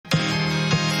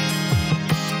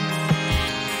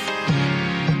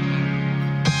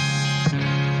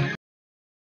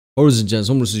Kurzgesagt,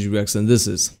 Subglacial and this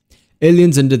is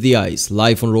Aliens Under the Ice,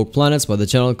 live on rogue planets by the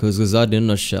channel Kurzgesagt in a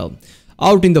nutshell.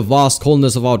 Out in the vast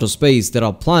coldness of outer space, there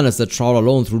are planets that travel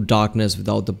alone through darkness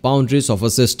without the boundaries of a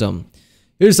system.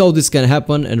 Here's how this can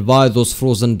happen and why those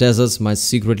frozen deserts might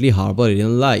secretly harbor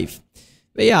alien life.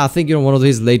 But yeah, I think one of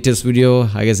his latest video,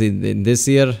 I guess in this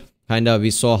year, kinda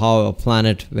we saw how a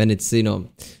planet, when it's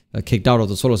kicked out of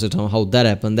the solar system, how that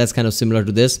happened. That's kind of similar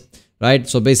to this, right?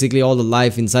 So basically all the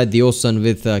life inside the ocean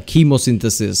with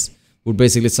chemosynthesis would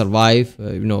basically survive,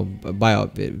 by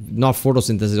not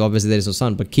photosynthesis, obviously there is no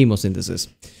sun, but chemosynthesis.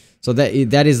 So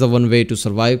that is the one way to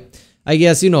survive. I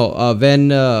guess,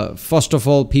 when first of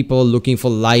all people looking for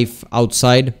life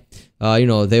outside,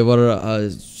 they were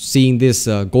seeing this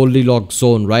Goldilocks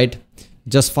zone, right?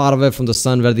 Just far away from the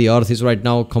sun where the earth is right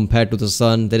now compared to the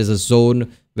sun, there is a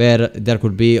zone where there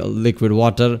could be liquid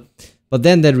water. But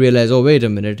then they realized, oh wait a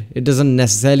minute, it doesn't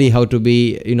necessarily have to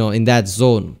be, in that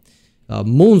zone.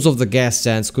 Moons of the gas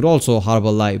giants could also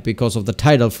harbor life because of the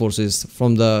tidal forces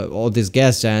from all these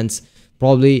gas giants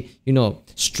probably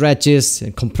stretches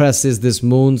and compresses these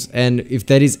moons, and if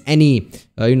there is any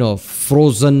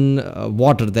frozen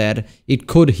water there, it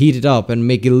could heat it up and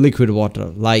make it liquid water,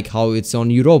 like how it's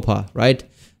on Europa, right?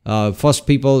 First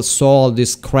people saw all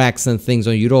these cracks and things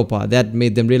on Europa. That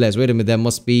made them realize, wait a minute, there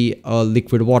must be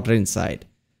liquid water inside.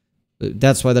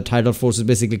 That's why the tidal forces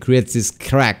basically creates these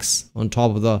cracks on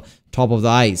top of the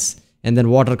ice, and then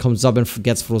water comes up and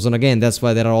gets frozen again. That's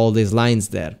why there are all these lines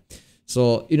there.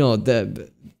 So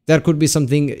there could be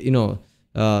something,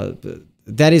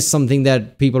 that is something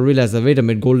that people realize that, wait a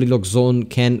minute, Goldilocks zone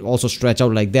can also stretch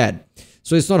out like that.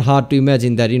 So it's not hard to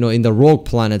imagine that, in the rogue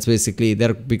planets, basically,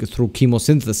 there through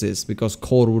chemosynthesis, because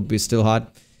core would be still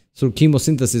hot. Through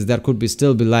chemosynthesis, there could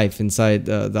still be life inside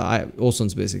the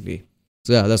oceans, basically.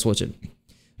 So yeah, let's watch it.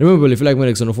 Remember, if you like my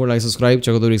next one, like, subscribe,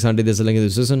 check out the links and there's a link in the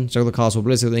description. Check out the cast for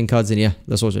place, link cards, and yeah,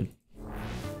 let's watch it.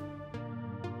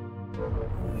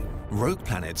 Rogue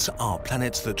planets are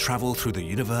planets that travel through the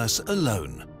universe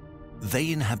alone.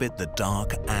 They inhabit the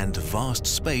dark and vast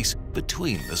space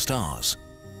between the stars.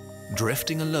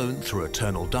 Drifting alone through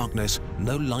eternal darkness,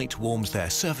 no light warms their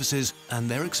surfaces and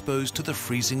they're exposed to the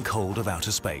freezing cold of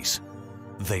outer space.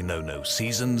 They know no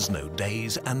seasons, no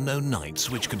days, and no nights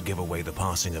which could give away the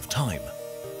passing of time.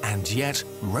 And yet,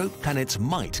 rogue planets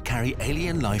might carry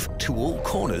alien life to all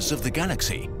corners of the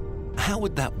galaxy. How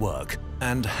would that work?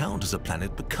 And how does a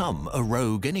planet become a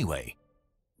rogue anyway?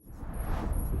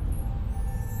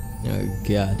 Oh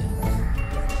god.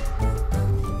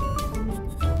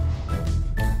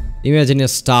 Imagine a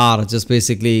star just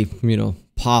basically,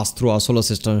 pass through our solar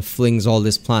system and flings all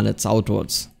these planets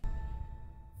outwards.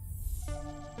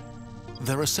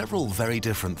 There are several very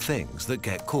different things that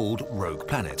get called rogue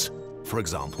planets. For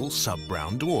example,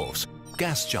 sub-brown dwarfs,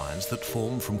 gas giants that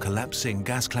form from collapsing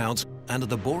gas clouds and are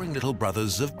the boring little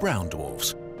brothers of brown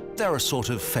dwarfs. They're a sort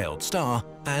of failed star,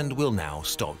 and we'll now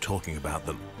stop talking about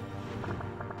them.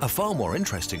 A far more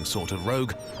interesting sort of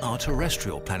rogue are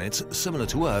terrestrial planets similar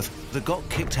to Earth that got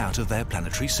kicked out of their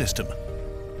planetary system.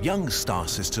 Young star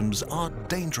systems are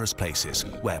dangerous places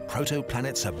where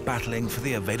protoplanets are battling for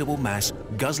the available mass,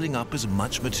 guzzling up as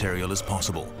much material as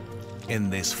possible. In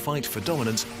this fight for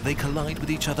dominance, they collide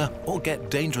with each other or get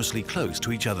dangerously close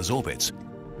to each other's orbits.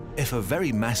 If a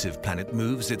very massive planet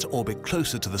moves its orbit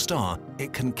closer to the star,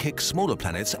 it can kick smaller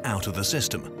planets out of the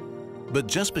system. But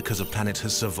just because a planet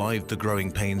has survived the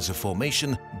growing pains of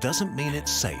formation doesn't mean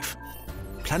it's safe.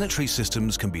 Planetary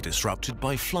systems can be disrupted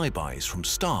by flybys from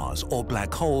stars or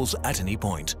black holes at any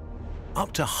point.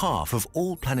 Up to half of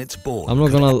all planets born, I'm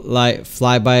not gonna lie,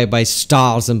 flyby by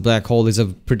stars and black hole is a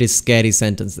pretty scary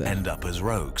sentence there. End up as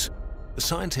rogues.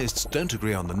 Scientists don't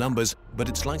agree on the numbers, but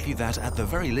it's likely that at the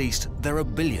very least there are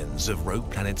billions of rogue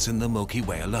planets in the Milky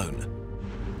Way alone.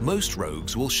 Most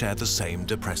rogues will share the same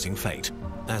depressing fate.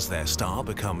 As their star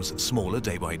becomes smaller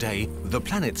day by day, the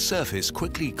planet's surface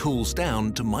quickly cools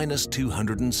down to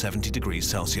 -270 degrees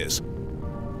Celsius.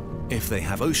 If they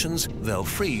have oceans, they'll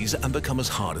freeze and become as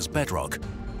hard as bedrock.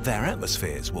 Their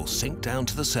atmospheres will sink down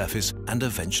to the surface and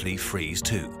eventually freeze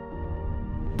too.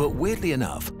 But weirdly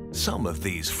enough, some of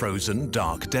these frozen,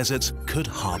 dark deserts could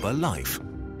harbor life.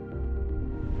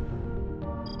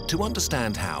 To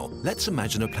understand how, let's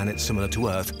imagine a planet similar to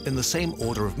Earth in the same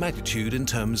order of magnitude in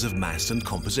terms of mass and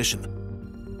composition.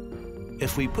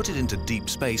 If we put it into deep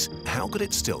space, how could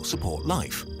it still support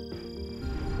life?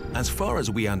 As far as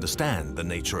we understand the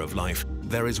nature of life,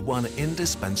 there is one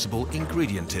indispensable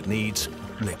ingredient it needs: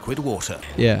 liquid water.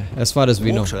 Yeah, as far as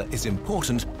we know. Water is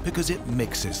important because it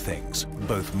mixes things,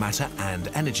 both matter and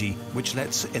energy, which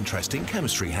lets interesting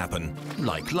chemistry happen,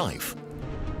 like life.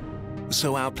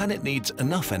 So our planet needs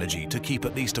enough energy to keep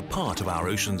at least a part of our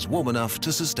oceans warm enough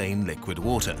to sustain liquid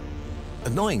water.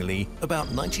 Annoyingly, about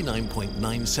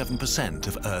 99.97%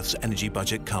 of Earth's energy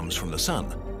budget comes from the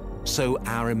Sun. So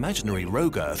our imaginary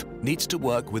rogue Earth needs to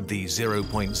work with the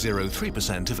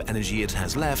 0.03% of energy it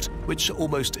has left, which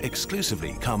almost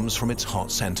exclusively comes from its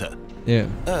hot center. Yeah.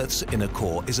 Earth's inner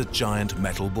core is a giant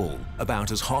metal ball, about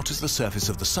as hot as the surface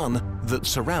of the Sun, that's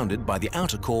surrounded by the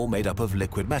outer core made up of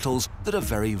liquid metals that are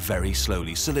very, very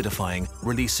slowly solidifying,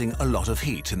 releasing a lot of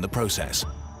heat in the process.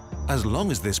 As long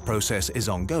as this process is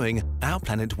ongoing, our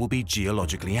planet will be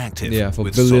geologically active, for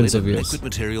with billions solid of years. liquid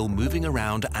material moving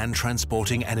around and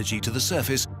transporting energy to the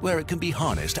surface where it can be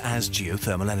harnessed as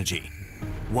geothermal energy.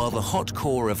 While the hot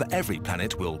core of every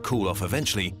planet will cool off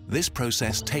eventually, this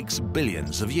process takes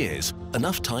billions of years,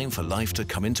 enough time for life to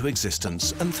come into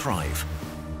existence and thrive.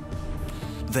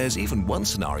 There's even one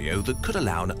scenario that could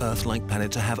allow an Earth-like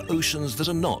planet to have oceans that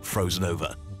are not frozen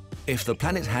over. If the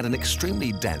planet had an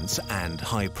extremely dense and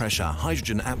high-pressure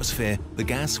hydrogen atmosphere, the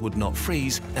gas would not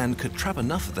freeze and could trap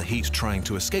enough of the heat trying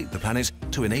to escape the planet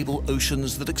to enable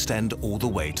oceans that extend all the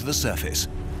way to the surface.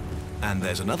 And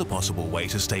there's another possible way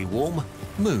to stay warm: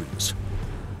 moons.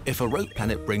 If a rogue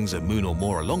planet brings a moon or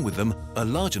more along with them, a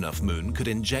large enough moon could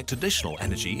inject additional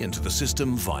energy into the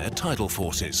system via tidal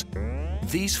forces.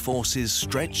 These forces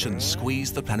stretch and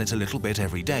squeeze the planet a little bit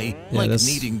every day, like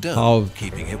kneading dough,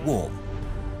 keeping it warm.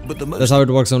 But that's how it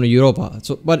works on Europa.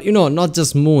 So, but you know, not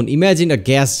just moon. Imagine a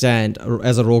gas giant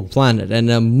as a rogue planet and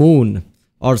a moon,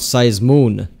 Earth-sized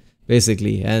moon,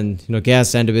 basically, and you know,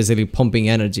 gas giant basically pumping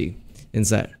energy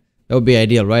inside. That would be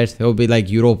ideal, right? That would be like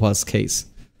Europa's case.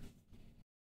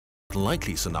 The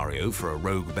likely scenario for a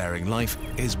rogue-bearing life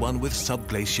is one with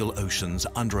subglacial oceans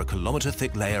under a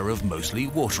kilometer-thick layer of mostly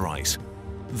water ice.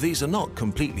 These are not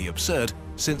completely absurd,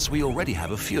 since we already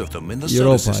have a few of them in the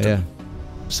solar system. Yeah.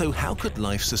 So how could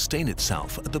life sustain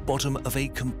itself at the bottom of a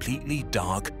completely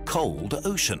dark, cold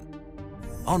ocean?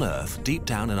 On Earth, deep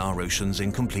down in our oceans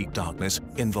in complete darkness,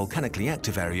 in volcanically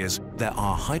active areas, there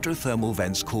are hydrothermal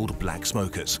vents called black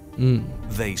smokers.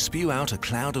 They spew out a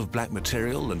cloud of black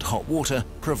material and hot water,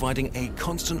 providing a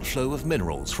constant flow of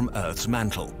minerals from Earth's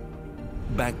mantle.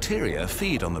 Bacteria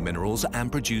feed on the minerals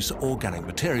and produce organic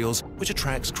materials, which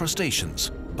attracts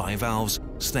crustaceans, bivalves,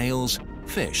 snails,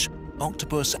 fish,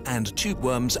 octopus and tube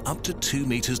worms up to 2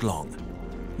 meters long.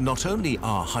 Not only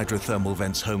are hydrothermal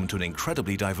vents home to an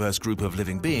incredibly diverse group of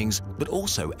living beings, but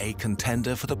also a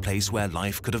contender for the place where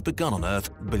life could have begun on Earth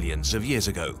billions of years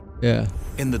ago. Yeah.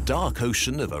 In the dark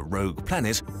ocean of a rogue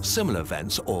planet, similar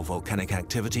vents or volcanic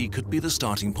activity could be the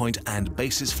starting point and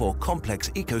basis for complex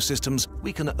ecosystems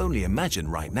we can only imagine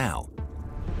right now.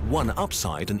 One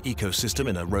upside an ecosystem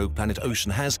in a rogue planet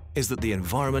ocean has is that the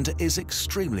environment is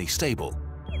extremely stable.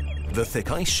 The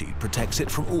thick ice sheet protects it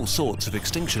from all sorts of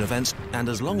extinction events, and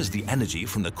as long as the energy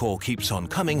from the core keeps on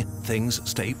coming, things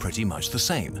stay pretty much the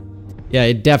same. Yeah,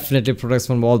 it definitely protects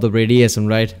from all the radiation,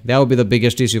 right? That would be the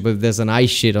biggest issue, but if there's an ice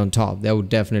sheet on top, that would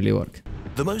definitely work.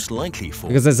 The most likely for...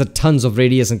 Because there's a tons of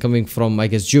radiation coming from, I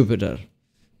guess, Jupiter.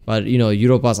 But, you know,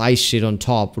 Europa's ice sheet on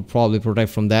top would probably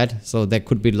protect from that, so there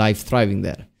could be life thriving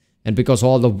there. And because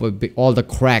all the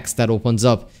cracks that opens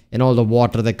up and all the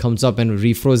water that comes up and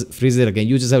freeze it again,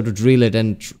 you just have to drill it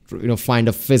and find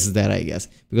a fish there, I guess,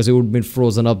 because it would have been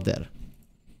frozen up there.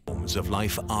 Forms of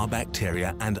life are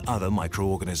bacteria and other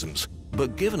microorganisms,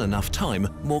 but given enough time,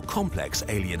 more complex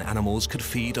alien animals could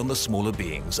feed on the smaller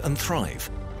beings and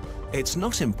thrive. It's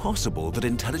not impossible that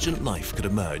intelligent life could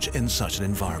emerge in such an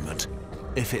environment.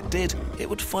 If it did, it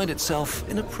would find itself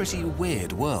in a pretty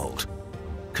weird world.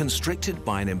 Constricted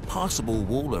by an impassable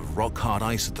wall of rock-hard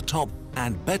ice at the top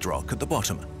and bedrock at the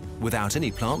bottom. Without any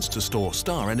plants to store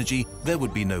star energy, there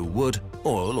would be no wood,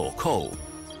 oil or coal.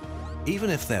 Even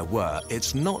if there were,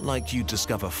 it's not like you'd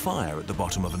discover fire at the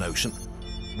bottom of an ocean.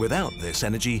 Without this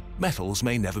energy, metals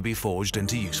may never be forged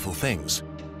into useful things.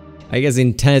 I guess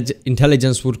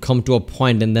intelligence would come to a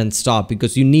point and then stop,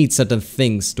 because you need certain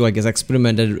things to, I guess,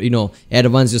 experiment and,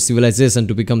 advance your civilization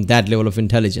to become that level of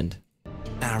intelligent.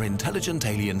 Our intelligent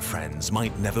alien friends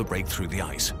might never break through the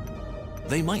ice.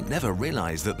 They might never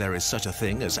realize that there is such a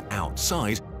thing as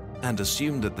outside and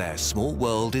assume that their small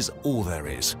world is all there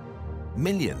is.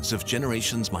 Millions of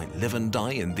generations might live and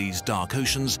die in these dark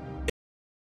oceans,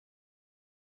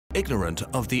 ignorant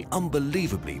of the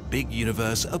unbelievably big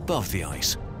universe above the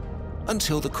ice,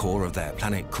 until the core of their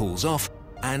planet cools off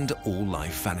and all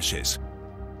life vanishes.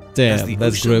 Damn, as the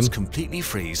that's oceans grim. completely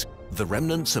freeze, the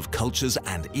remnants of cultures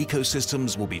and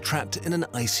ecosystems will be trapped in an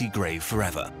icy grave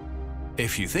forever.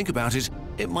 If you think about it,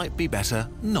 it might be better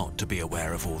not to be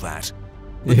aware of all that.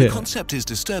 But the concept is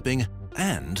disturbing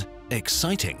and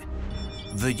exciting.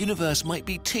 The universe might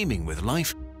be teeming with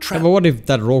life. Yeah, but what if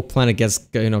that rogue planet gets,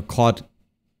 caught,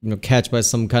 catch by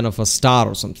some kind of a star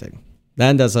or something?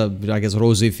 Then there's a, I guess,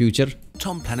 rosy future.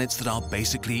 On planets that are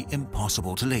basically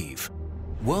impossible to leave.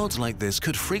 Worlds like this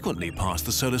could frequently pass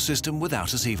the solar system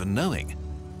without us even knowing.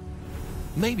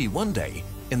 Maybe one day,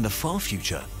 in the far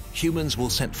future, humans will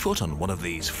set foot on one of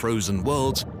these frozen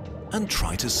worlds and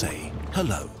try to say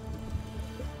hello.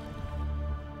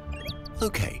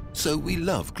 Okay, so we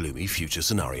love gloomy future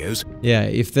scenarios. Yeah,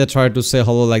 if they try to say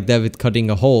hello like that with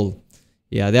cutting a hole,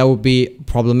 yeah, that would be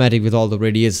problematic with all the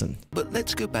radiation. But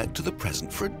let's go back to the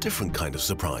present for a different kind of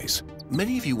surprise.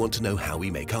 Many of you want to know how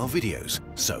we make our videos,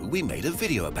 so we made a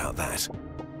video about that.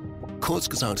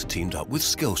 Kurzgesagt teamed up with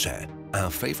Skillshare,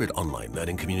 our favorite online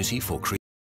learning community for creators.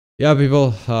 Yeah,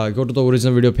 people, go to the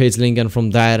original video page link and from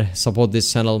there support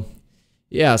this channel.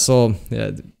 Yeah, so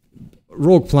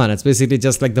rogue planets, basically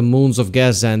just like the moons of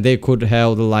gas giant, they could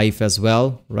have the life as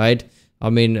well, right? I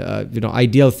mean,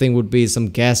 ideal thing would be some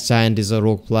gas giant is a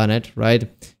rogue planet, right?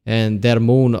 And their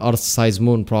moon, Earth-sized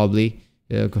moon probably,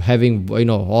 having,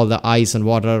 all the ice and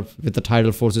water with the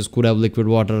tidal forces could have liquid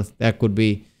water. That could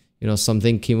be,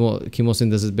 something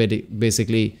chemosynthesis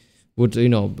basically would,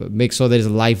 make sure there is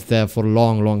life there for a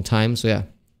long time. So yeah.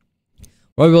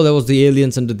 Right, well, that was the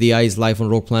aliens under the ice, life on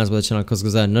rogue planets by the channel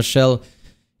Kurzgesagt in a nutshell.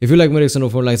 If you like my reaction,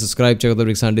 don't forget to like, subscribe, check out the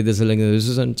Rick Sandy, this is the link in the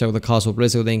description, check out the cast for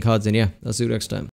place with the cards, and yeah, I'll see you next time.